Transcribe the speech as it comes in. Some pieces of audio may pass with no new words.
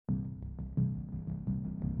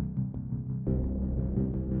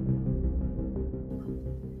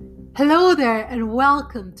Hello there, and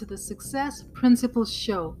welcome to the Success Principles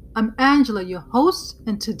Show. I'm Angela, your host,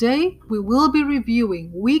 and today we will be reviewing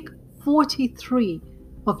week 43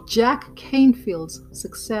 of Jack Canfield's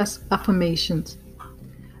Success Affirmations.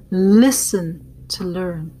 Listen to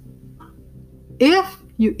learn. If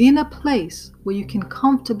you're in a place where you can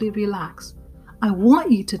comfortably relax, I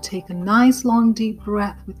want you to take a nice long deep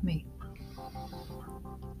breath with me.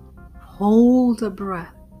 Hold a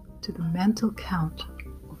breath to the mental count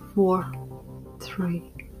of 4,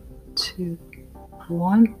 3, 2,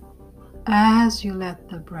 1. As you let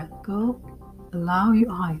the breath go, allow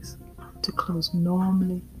your eyes to close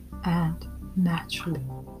normally and naturally.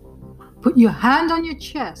 Put your hand on your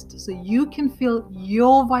chest so you can feel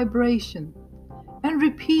your vibration and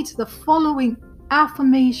repeat the following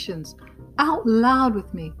affirmations out loud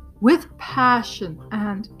with me with passion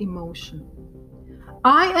and emotion.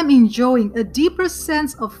 I am enjoying a deeper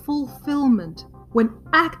sense of fulfillment when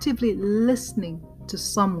actively listening to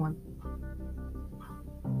someone.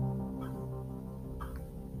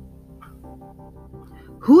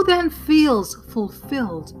 Who then feels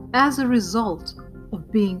fulfilled as a result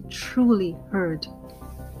of being truly heard?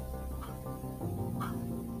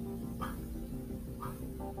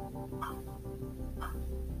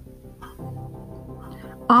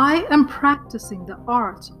 I am practicing the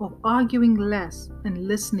art of arguing less and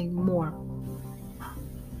listening more.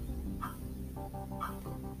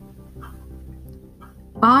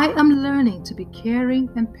 I am learning to be caring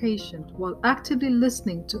and patient while actively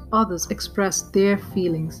listening to others express their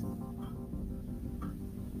feelings.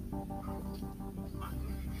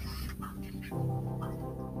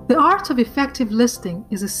 The art of effective listening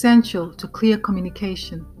is essential to clear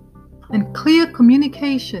communication, and clear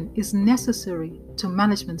communication is necessary to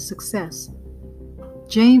management success.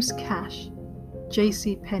 James Cash,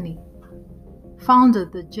 J.C. Penney,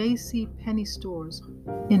 founded the J.C. Penney stores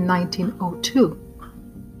in 1902.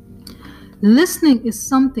 Listening is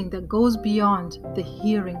something that goes beyond the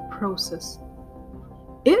hearing process.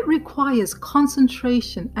 It requires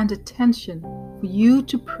concentration and attention for you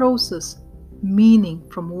to process meaning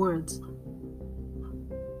from words.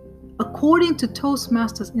 According to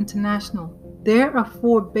Toastmasters International, there are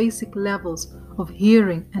 4 basic levels of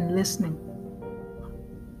hearing and listening.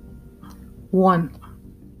 1.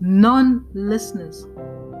 Non-listeners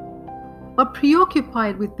are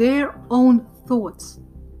preoccupied with their own thoughts.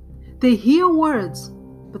 They hear words,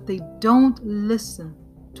 but they don't listen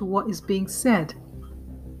to what is being said.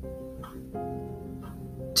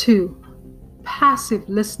 2. Passive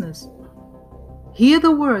listeners hear the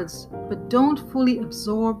words, but don't fully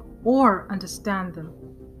absorb or understand them.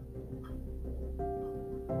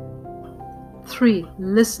 3.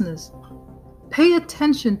 Listeners pay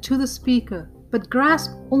attention to the speaker, but grasp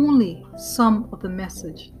only some of the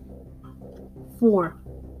message. 4.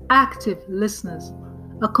 Active listeners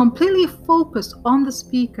are completely focused on the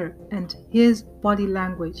speaker and his body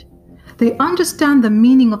language. They understand the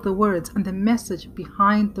meaning of the words and the message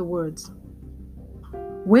behind the words.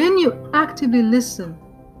 When you actively listen,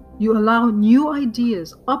 you allow new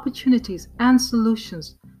ideas, opportunities, and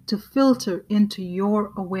solutions to filter into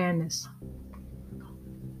your awareness.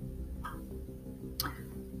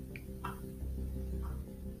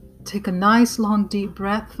 Take a nice long deep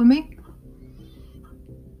breath for me.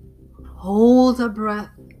 Hold a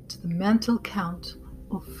breath to the mental count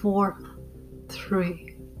of 4,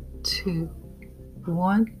 3, 2,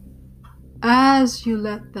 1. As you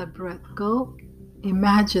let that breath go,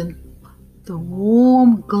 imagine the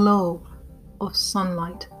warm glow of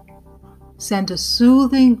sunlight. Send a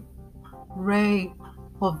soothing ray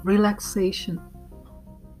of relaxation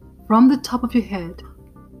from the top of your head,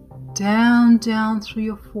 down through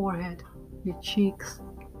your forehead, your cheeks,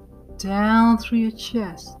 down through your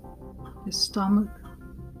chest, your stomach,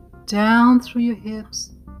 down through your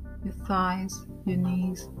hips, your thighs, your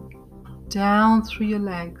knees, down through your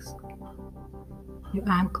legs, your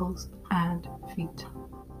ankles and feet.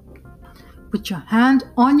 Put your hand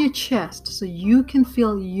on your chest so you can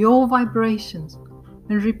feel your vibrations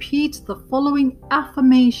and repeat the following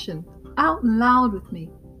affirmation out loud with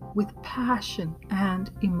me with passion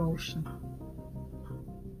and emotion.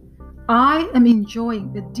 I am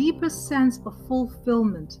enjoying a deeper sense of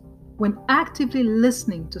fulfillment when actively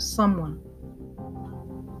listening to someone.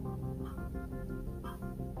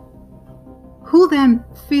 Who then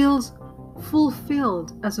feels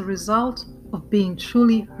fulfilled as a result of being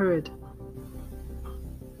truly heard?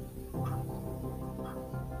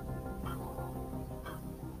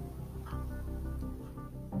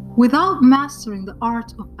 Without mastering the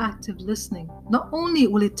art of active listening, not only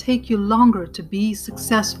will it take you longer to be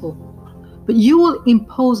successful, but you will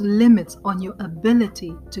impose limits on your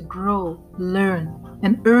ability to grow, learn,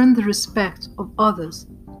 and earn the respect of others.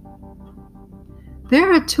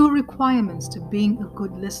 There are two requirements to being a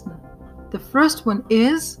good listener. The first one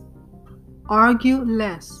is argue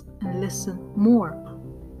less and listen more.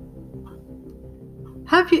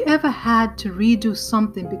 Have you ever had to redo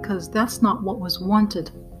something because that's not what was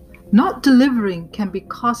wanted? Not delivering can be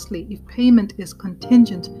costly if payment is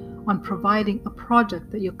contingent on providing a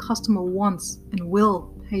product that your customer wants and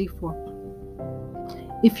will pay for.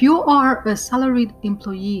 If you are a salaried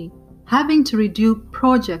employee, having to redo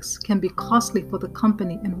projects can be costly for the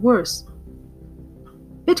company, and worse,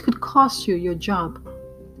 it could cost you your job.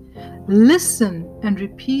 Listen and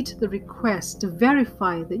repeat the request to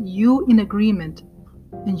verify that you're in agreement,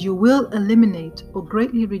 and you will eliminate or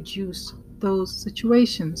greatly reduce those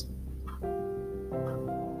situations.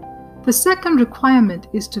 The second requirement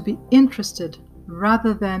is to be interested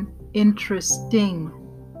rather than interesting.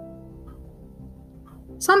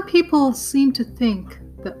 Some people seem to think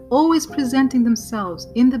that always presenting themselves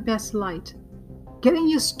in the best light, getting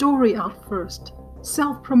your story out first,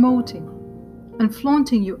 self-promoting, and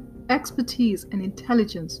flaunting your expertise and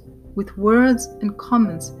intelligence with words and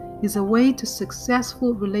comments is a way to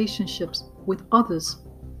successful relationships with others.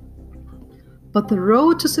 But the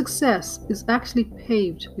road to success is actually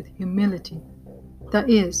paved with humility. That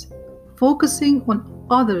is, focusing on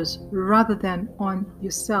others rather than on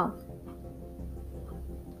yourself.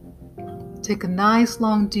 Take a nice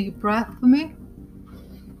long deep breath for me.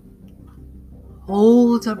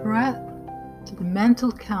 Hold a breath to the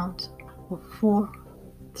mental count of 4,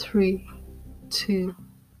 3, 2,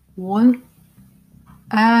 1.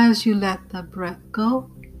 As you let that breath go,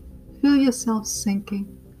 feel yourself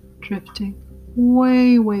sinking, drifting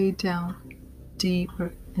way down,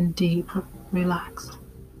 deeper and deeper, relaxed.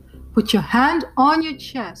 Put your hand on your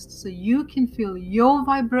chest so you can feel your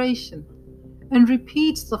vibration, and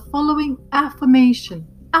repeat the following affirmation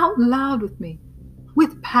out loud with me,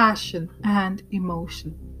 with passion and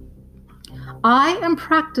emotion. I am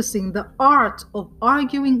practicing the art of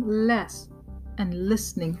arguing less and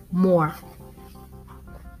listening more.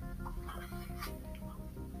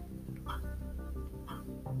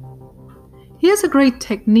 Here's a great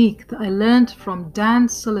technique that I learned from Dan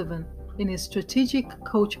Sullivan in his Strategic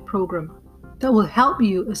Coach program that will help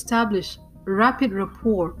you establish rapid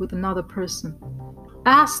rapport with another person.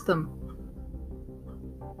 Ask them,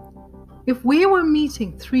 if we were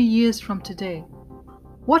meeting 3 years from today,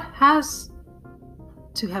 what has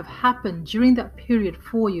to have happened during that period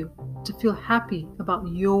for you to feel happy about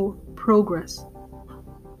your progress?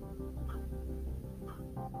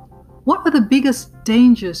 What are the biggest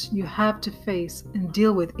dangers you have to face and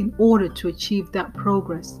deal with in order to achieve that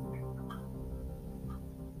progress?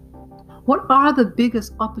 What are the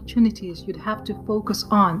biggest opportunities you'd have to focus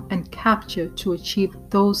on and capture to achieve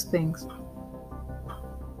those things?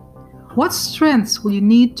 What strengths will you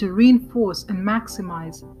need to reinforce and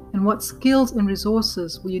maximize, and what skills and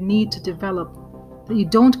resources will you need to develop that you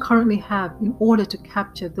don't currently have in order to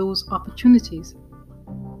capture those opportunities?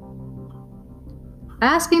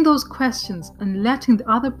 Asking those questions and letting the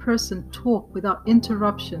other person talk without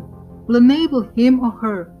interruption will enable him or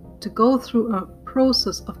her to go through a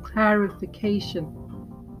process of clarification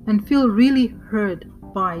and feel really heard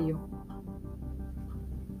by you.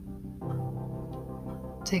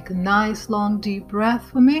 Take a nice long deep breath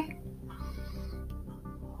for me.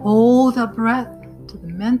 Hold that breath to the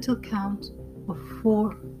mental count of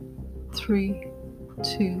 4, 3,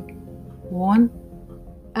 2, 1.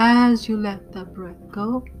 As you let that breath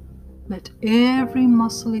go, let every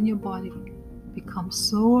muscle in your body become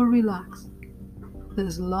so relaxed that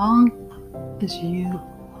as long as you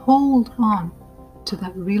hold on to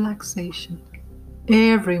that relaxation,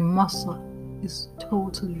 every muscle is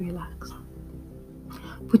totally relaxed.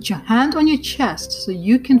 Put your hand on your chest so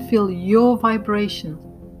you can feel your vibration,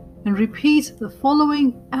 and repeat the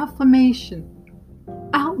following affirmation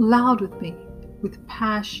out loud with me, with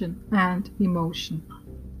passion and emotion.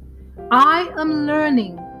 I am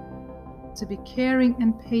learning to be caring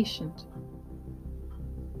and patient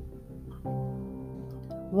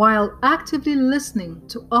while actively listening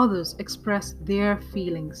to others express their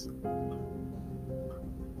feelings.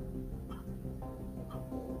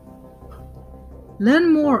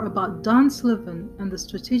 Learn more about Dan Sullivan and the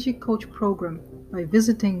Strategic Coach program by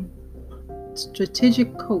visiting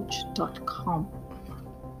strategiccoach.com.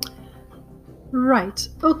 Right,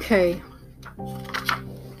 okay.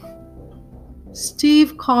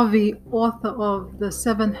 Steve Covey, author of The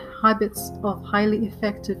 7 Habits of Highly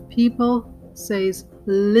Effective People, says,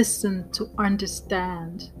 listen to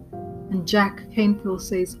understand. And Jack Canfield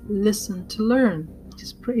says, listen to learn, which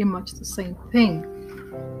is pretty much the same thing.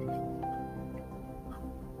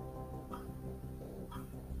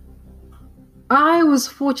 I was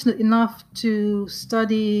fortunate enough to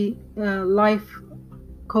study life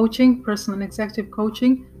coaching, personal and executive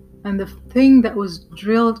coaching, and the thing that was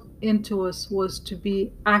drilled into us was to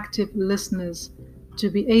be active listeners, to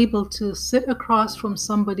be able to sit across from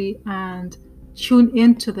somebody and tune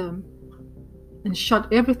into them and shut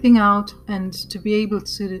everything out, and to be able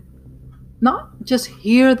to not just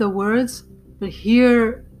hear the words, but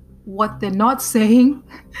hear what they're not saying,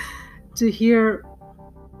 to hear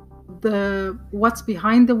what's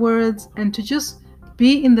behind the words, and to just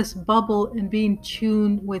be in this bubble and be in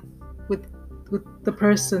tune with the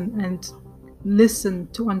person and listen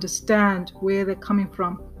to understand where they're coming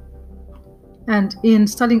from. And in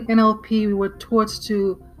studying NLP, we were taught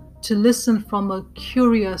to listen from a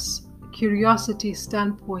curiosity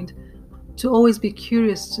standpoint, to always be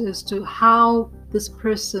curious as to how this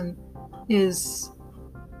person is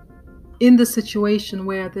in the situation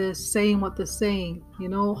where they're saying what they're saying.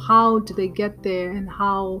 How do they get there, and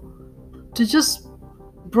how to just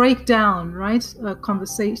break down, right, a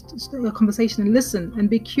conversation and listen and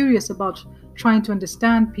be curious about trying to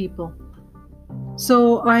understand people.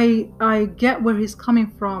 So I get where he's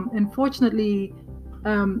coming from. Unfortunately,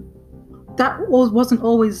 that wasn't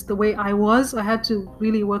always the way I was. I had to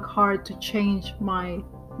really work hard to change my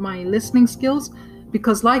listening skills,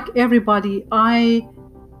 because like everybody, I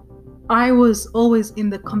was always in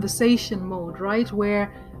the conversation mode, right?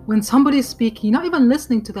 Where when somebody's speaking, you're not even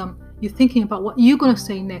listening to them. You're thinking about what you're going to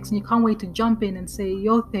say next, and you can't wait to jump in and say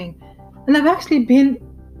your thing. And I've actually been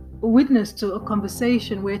witness to a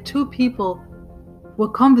conversation where two people were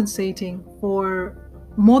conversating for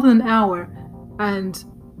more than an hour, and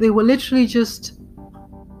they were literally just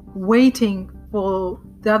waiting for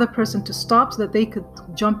the other person to stop so that they could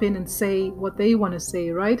jump in and say what they want to say,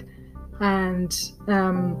 right? And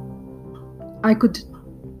I could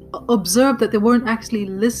observe that they weren't actually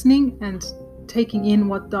listening and taking in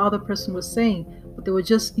what the other person was saying, but they were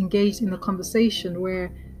just engaged in a conversation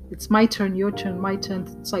where it's my turn, your turn, my turn.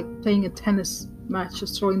 It's like playing a tennis match,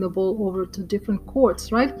 just throwing the ball over to different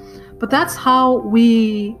courts, right? But that's our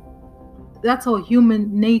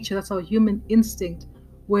human nature, that's our human instinct,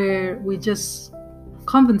 where we just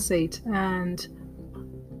compensate. And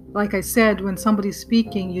like I said, when somebody's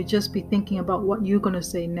speaking, you just be thinking about what you're going to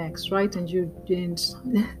say next, right? And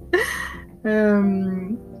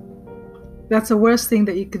that's the worst thing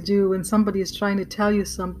that you could do when somebody is trying to tell you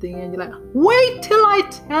something, and you're like, wait till I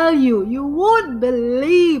tell you, you won't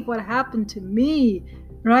believe what happened to me,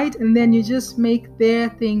 right? And then you just make their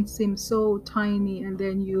thing seem so tiny, and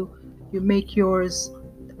then you make yours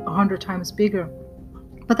 100 times bigger.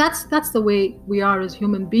 But that's the way we are as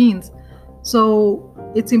human beings. So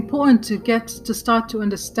it's important to start to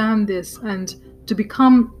understand this and to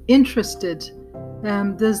become interested.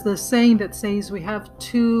 There's the saying that says we have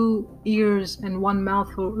 2 ears and 1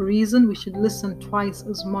 mouth for a reason. We should listen twice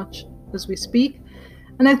as much as we speak.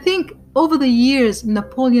 And I think over the years,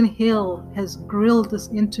 Napoleon Hill has grilled this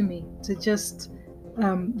into me to just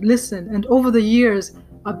listen. And over the years,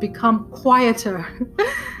 I've become quieter.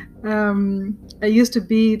 I used to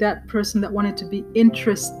be that person that wanted to be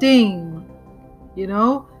interesting,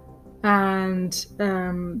 and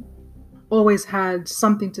always had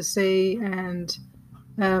something to say. And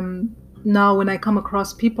now when I come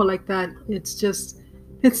across people like that,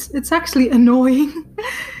 it's actually annoying.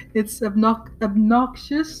 It's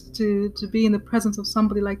obnoxious to be in the presence of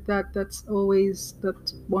somebody like that that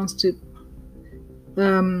wants to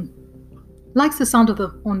likes the sound of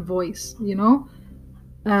their own voice,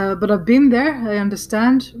 but I've been there. I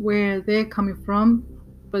understand where they're coming from.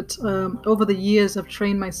 But over the years, I've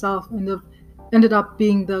trained myself, and I've ended up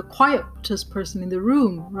being the quietest person in the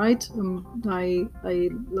room, right? I'm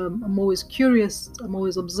always curious. I'm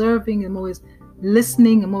always observing. I'm always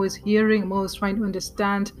listening. I'm always hearing. I'm always trying to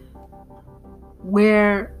understand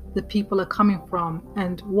where the people are coming from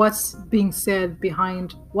and what's being said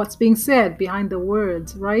behind the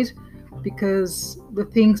words, right? Because the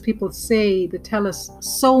things people say, they tell us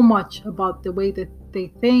so much about the way that they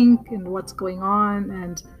think and what's going on,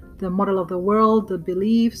 and the model of the world, the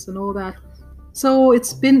beliefs and all that. So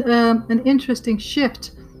it's been an interesting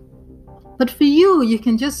shift. But for you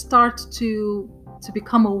can just start to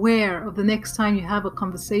become aware of the next time you have a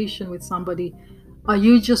conversation with somebody. Are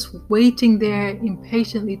you just waiting there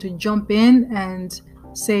impatiently to jump in and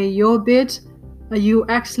say your bit? Are you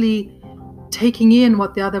actually taking in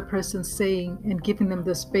what the other person's saying and giving them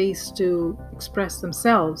the space to express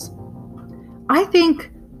themselves? I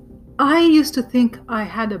think I used to think I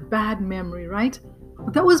had a bad memory, right?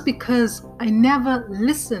 But that was because I never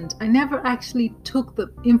listened. I never actually took the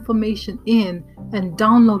information in and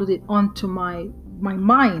downloaded it onto my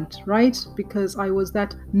mind, right? Because I was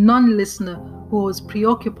that non-listener who was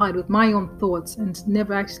preoccupied with my own thoughts and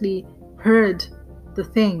never actually heard the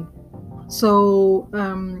thing. So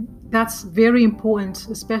that's very important,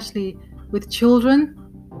 especially with children,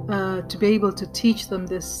 to be able to teach them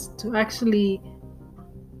this, to actually,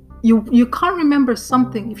 you can't remember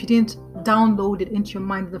something if you didn't download it into your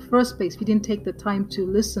mind in the first place, if you didn't take the time to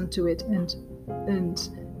listen to it and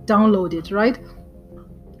download it, right?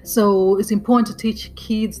 So it's important to teach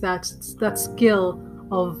kids that skill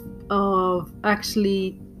of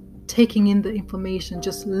actually taking in the information,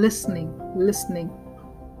 just listening.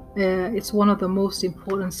 It's one of the most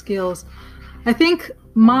important skills. I think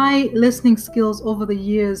my listening skills over the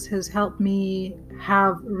years has helped me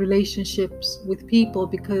have relationships with people,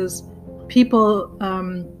 because people,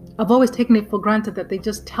 I've always taken it for granted that they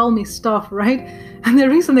just tell me stuff, right? And the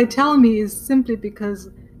reason they tell me is simply because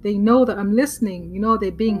they know that I'm listening,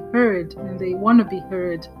 they're being heard and they want to be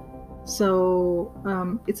heard. So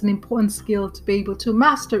it's an important skill to be able to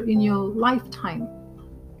master in your lifetime.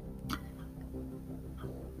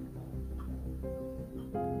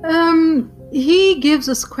 He gives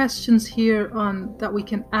us questions here on that we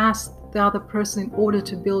can ask the other person in order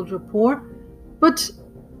to build rapport, but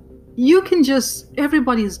you can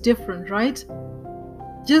everybody is different, right?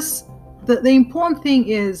 Just the important thing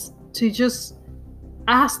is to just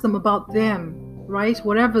ask them about them, right?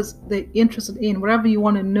 Whatever they're interested in, whatever you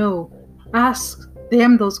want to know, ask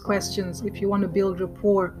them those questions if you want to build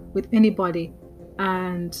rapport with anybody.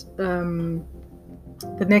 And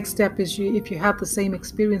the next step is, if you have the same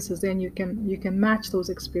experiences, then you can match those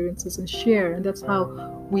experiences and share. And that's how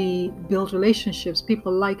we build relationships.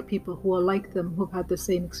 People like people who are like them, who've had the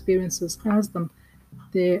same experiences as them.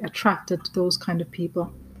 They're attracted to those kind of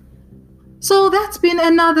people. So that's been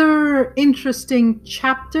another interesting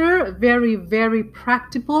chapter, very, very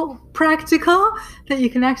practical, that you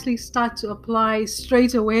can actually start to apply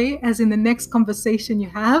straight away, as in the next conversation you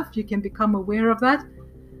have, you can become aware of that.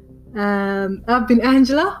 I've been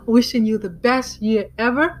Angela, wishing you the best year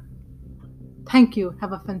ever. Thank you.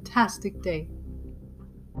 Have a fantastic day.